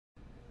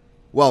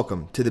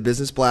Welcome to the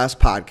Business Blast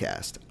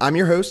podcast. I'm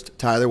your host,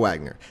 Tyler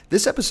Wagner.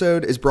 This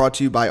episode is brought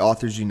to you by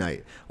Authors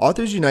Unite.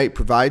 Authors Unite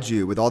provides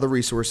you with all the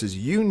resources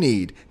you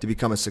need to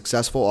become a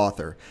successful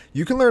author.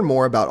 You can learn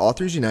more about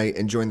Authors Unite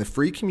and join the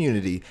free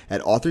community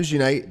at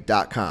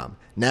authorsunite.com.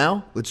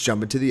 Now, let's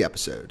jump into the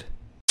episode.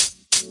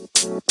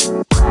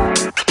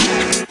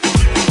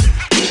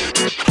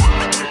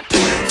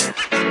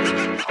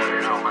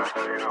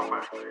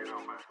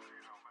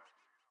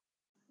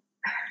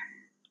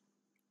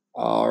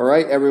 All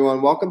right,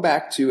 everyone. Welcome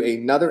back to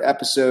another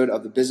episode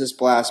of the Business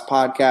Blast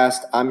podcast.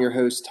 I'm your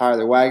host,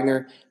 Tyler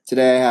Wagner.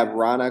 Today I have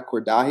Rana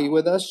Kordahi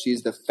with us.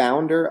 She's the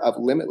founder of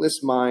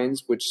Limitless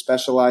Minds, which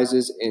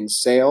specializes in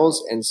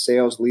sales and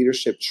sales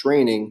leadership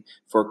training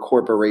for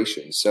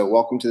corporations. So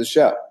welcome to the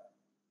show.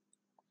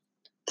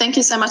 Thank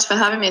you so much for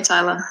having me,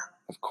 Tyler.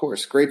 Of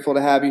course. Grateful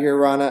to have you here,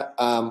 Rana.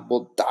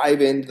 We'll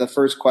dive into the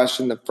first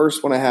question. The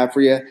first one I have for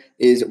you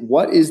is,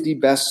 what is the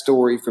best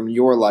story from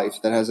your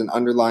life that has an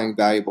underlying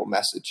valuable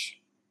message?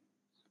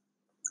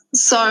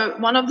 So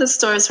one of the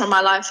stories from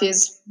my life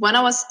is when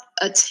I was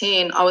a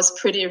teen, I was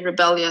pretty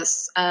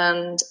rebellious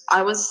and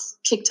I was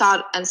kicked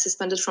out and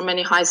suspended from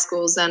many high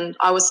schools. And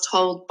I was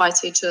told by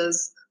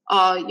teachers,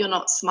 oh, you're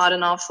not smart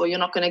enough or you're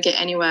not going to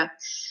get anywhere.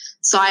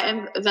 So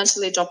I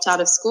eventually dropped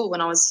out of school when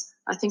I was,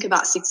 I think,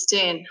 about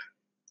 16.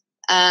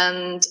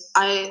 And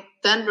I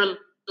then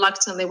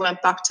reluctantly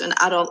went back to an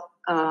adult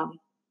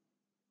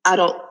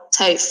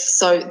TAFE.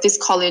 So this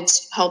college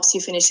helps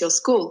you finish your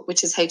school,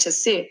 which is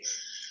HSC.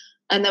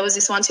 And there was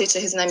this one teacher,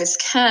 his name is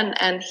Ken,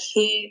 and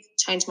he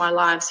changed my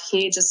life.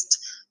 He just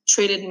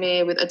treated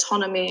me with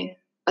autonomy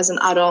as an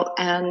adult,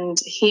 and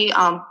he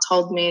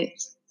told me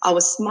I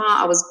was smart,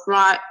 I was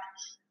bright.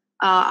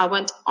 I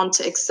went on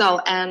to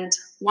excel. And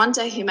one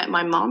day he met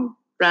my mom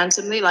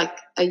randomly, like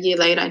a year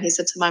later, and he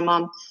said to my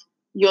mom,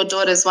 your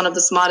daughter is one of the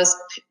smartest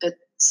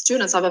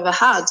students I've ever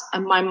had.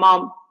 And my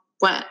mom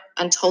went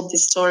and told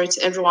this story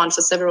to everyone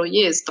for several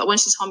years. But when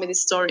she told me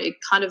this story, it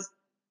kind of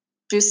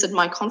boosted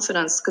my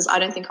confidence because I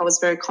don't think I was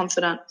very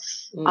confident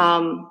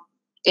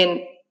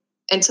in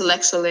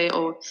intellectually.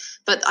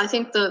 But I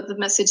think the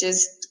message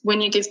is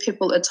when you give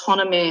people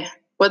autonomy,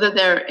 whether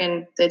they're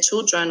in their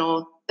children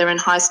or they're in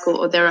high school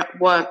or they're at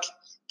work,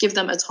 give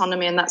them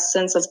autonomy and that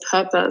sense of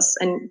purpose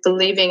and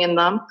believing in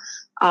them,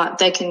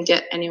 they can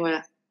get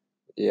anywhere.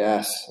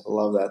 Yes, I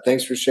love that.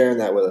 Thanks for sharing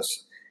that with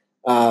us.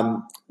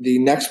 The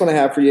next one I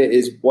have for you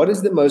is, what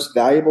is the most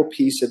valuable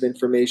piece of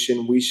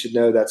information we should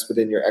know that's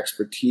within your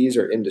expertise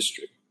or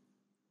industry?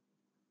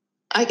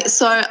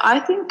 So I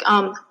think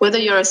whether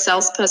you're a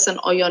salesperson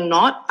or you're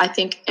not, I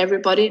think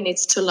everybody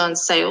needs to learn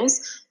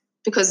sales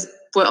because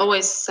we're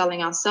always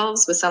selling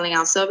ourselves, we're selling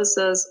our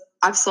services.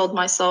 I've sold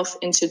myself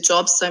into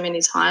jobs so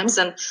many times,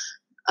 and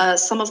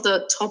some of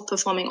the top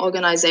performing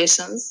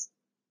organizations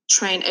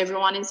train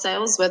everyone in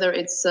sales, whether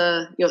it's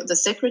the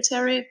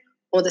secretary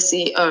or the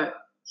CEO.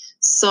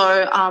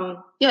 So,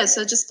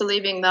 so just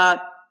believing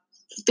that,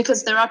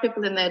 because there are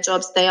people in their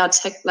jobs, they are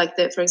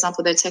for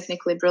example, they're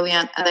technically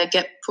brilliant and they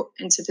get put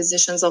into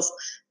positions of,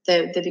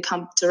 they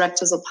become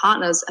directors or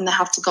partners and they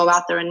have to go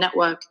out there and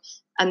network,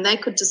 and they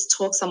could just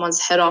talk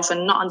someone's head off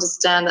and not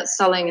understand that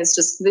selling is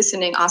just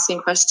listening,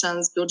 asking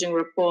questions, building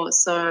rapport.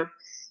 So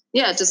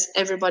yeah, just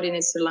everybody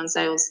needs to learn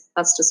sales.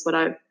 That's just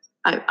what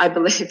I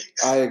believe.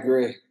 I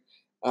agree.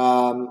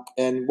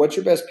 And what's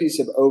your best piece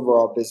of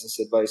overall business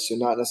advice? So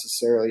not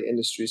necessarily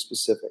industry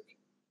specific.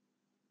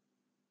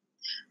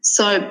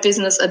 So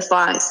business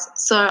advice.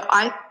 So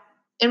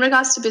in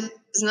regards to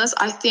business,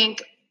 I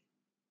think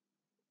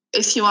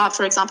if you are,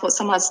 for example,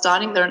 someone that's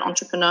starting, they're an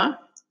entrepreneur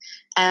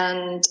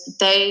and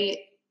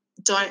they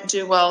don't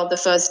do well the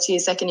first year,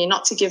 second year,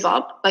 not to give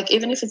up. Like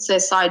even if it's their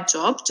side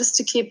job, just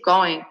to keep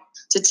going,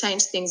 to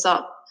change things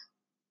up.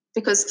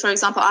 Because, for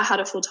example, I had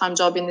a full-time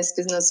job in this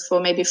business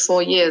for maybe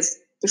 4 years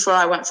before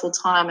I went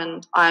full-time,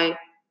 and I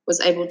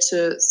was able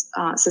to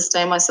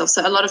sustain myself.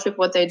 So a lot of people,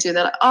 what they do,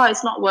 they're like, oh,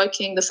 it's not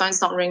working, the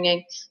phone's not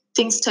ringing.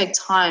 Things take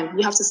time.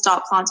 You have to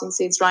start planting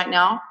seeds right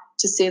now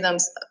to see them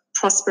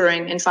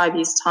prospering in 5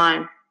 years'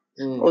 time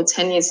or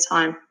 10 years'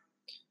 time.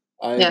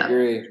 I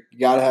agree. You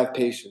got to have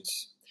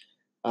patience.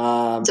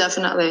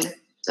 Definitely.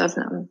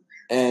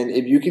 And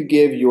if you could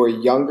give your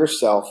younger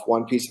self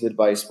one piece of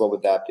advice, what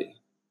would that be?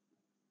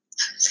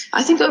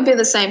 I think it would be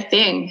the same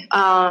thing.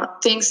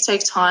 Things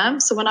take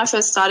time. So when I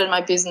first started my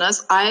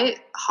business, I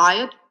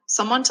hired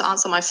someone to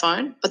answer my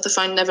phone, but the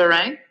phone never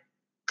rang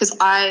because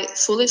I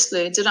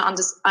foolishly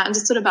I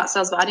understood about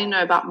sales, but I didn't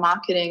know about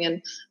marketing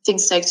and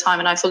things take time.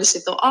 And I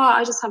foolishly thought,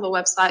 I just have a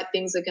website.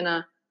 Things are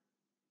gonna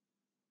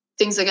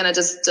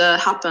just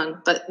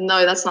happen. But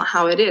no, that's not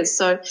how it is.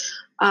 So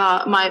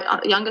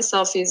my younger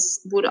self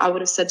I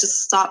would have said,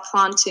 just start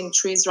planting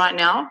trees right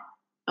now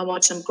and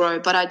watch them grow.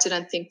 But I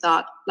didn't think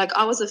that. Like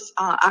I was an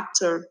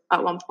actor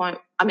at one point.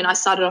 I mean, I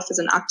started off as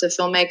an actor,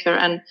 filmmaker,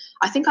 and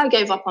I think I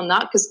gave up on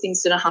that because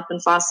things didn't happen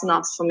fast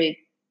enough for me.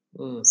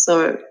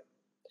 So,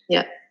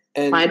 yeah,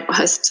 my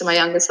advice to my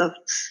younger self.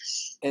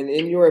 And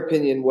in your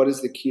opinion, what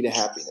is the key to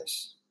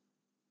happiness?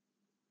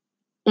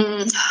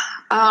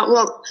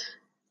 Well,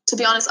 To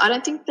be honest, I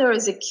don't think there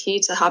is a key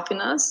to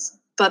happiness,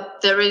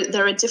 but there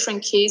are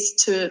different keys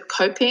to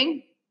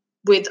coping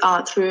with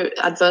through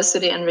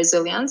adversity and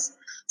resilience.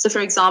 So,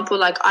 for example,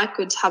 like I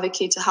could have a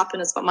key to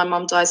happiness, but my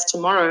mom dies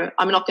tomorrow.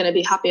 I'm not going to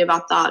be happy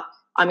about that.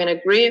 I'm going to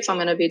grieve. I'm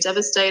going to be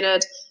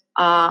devastated.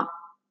 I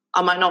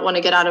might not want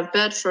to get out of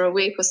bed for a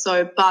week or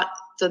so. But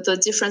the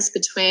difference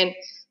between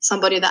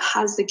somebody that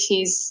has the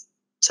keys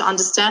to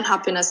understand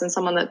happiness and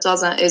someone that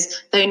doesn't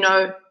is they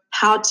know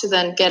how to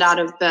then get out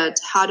of bed,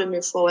 how to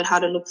move forward, how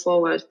to look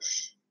forward.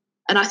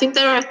 And I think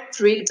there are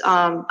three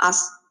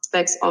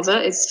aspects of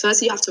it. It's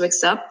first, you have to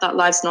accept that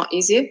life's not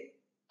easy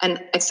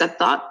and accept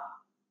that.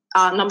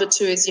 Number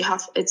two is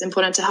it's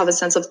important to have a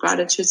sense of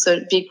gratitude.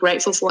 So be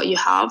grateful for what you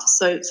have.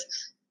 So if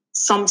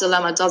some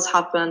dilemma does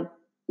happen,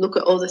 look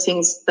at all the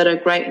things that are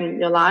great in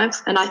your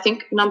life. And I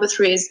think number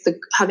three is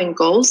having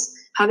goals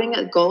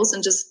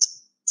and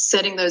just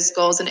setting those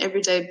goals and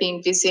every day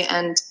being busy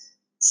and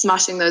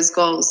smashing those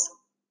goals.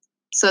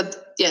 So,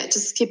 yeah,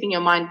 just keeping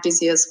your mind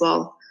busy as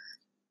well.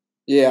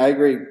 Yeah, I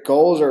agree.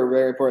 Goals are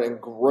very important. And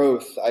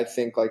growth, I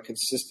think, like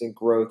consistent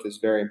growth is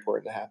very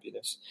important to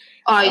happiness.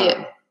 Oh,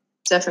 yeah,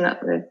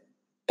 definitely.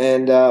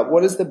 And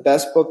what is the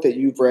best book that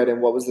you've read,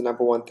 and what was the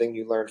number one thing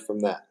you learned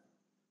from that?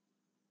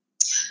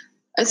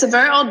 It's a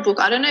very old book.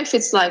 I don't know if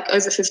it's like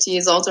over 50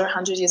 years old or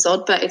 100 years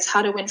old, but it's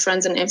How to Win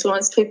Friends and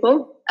Influence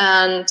People.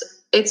 And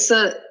it's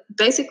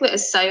basically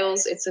it's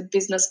a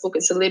business book,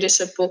 it's a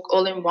leadership book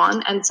all in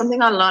one. And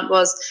something I learned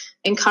was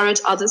encourage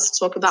others to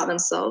talk about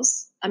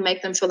themselves and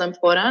make them feel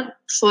important.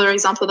 For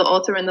example, the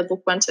author in the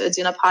book went to a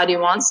dinner party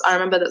once. I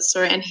remember that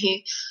story, and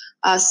he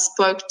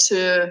spoke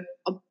to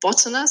a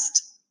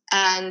botanist.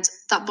 And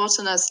that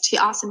botanist, he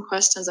asked him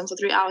questions, and for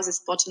 3 hours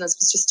this botanist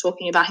was just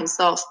talking about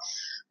himself.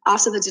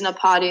 After the dinner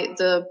party,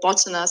 the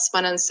botanist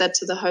went and said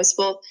to the host,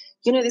 well,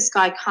 you know this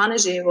guy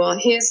Carnegie, well,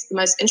 he's the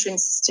most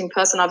interesting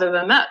person I've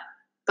ever met.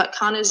 But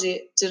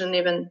Carnegie didn't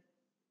even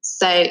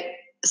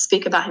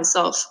speak about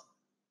himself.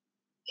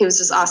 He was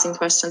just asking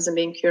questions and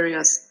being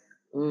curious.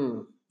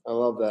 I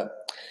love that.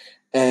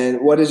 And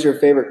what is your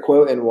favorite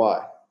quote and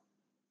why?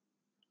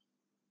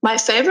 My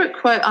favorite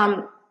quote,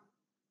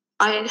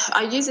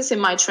 I use this in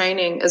my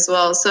training as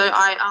well. So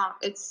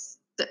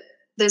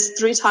there's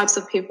three types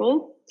of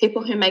people: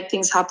 people who make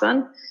things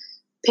happen,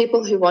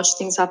 people who watch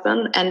things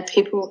happen, and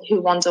people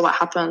who wonder what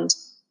happened.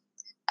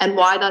 And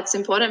why that's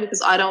important,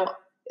 because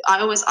I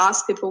always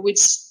ask people, which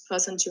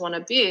person do you want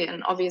to be?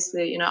 And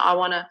obviously, I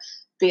want to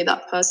be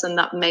that person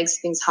that makes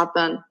things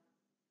happen.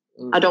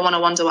 I don't want to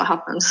wonder what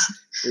happened.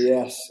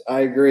 Yes,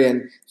 I agree.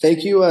 And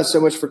thank you so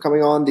much for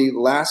coming on. The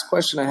last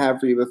question I have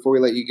for you before we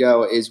let you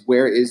go is,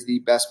 where is the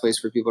best place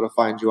for people to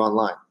find you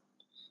online?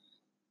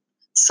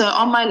 So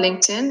on my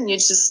LinkedIn, you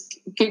just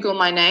Google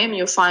my name,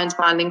 you'll find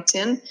my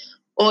LinkedIn.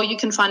 Or you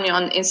can find me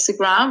on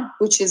Instagram,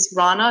 which is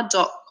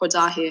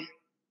rana.kordahi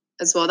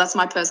as well. That's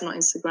my personal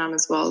Instagram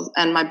as well.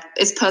 And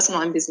it's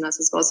personal and business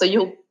as well. So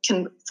you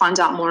can find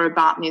out more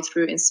about me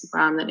through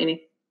Instagram than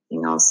anything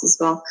else as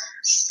well.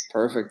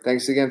 Perfect.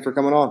 Thanks again for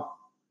coming on.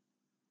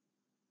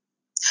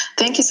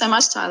 Thank you so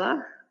much,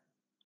 Tyler.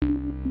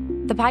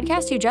 The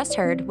podcast you just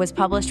heard was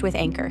published with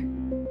Anchor.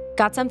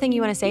 Got something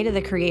you want to say to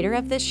the creator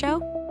of this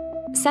show?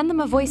 Send them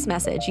a voice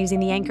message using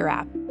the Anchor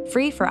app,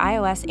 free for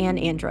iOS and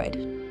Android.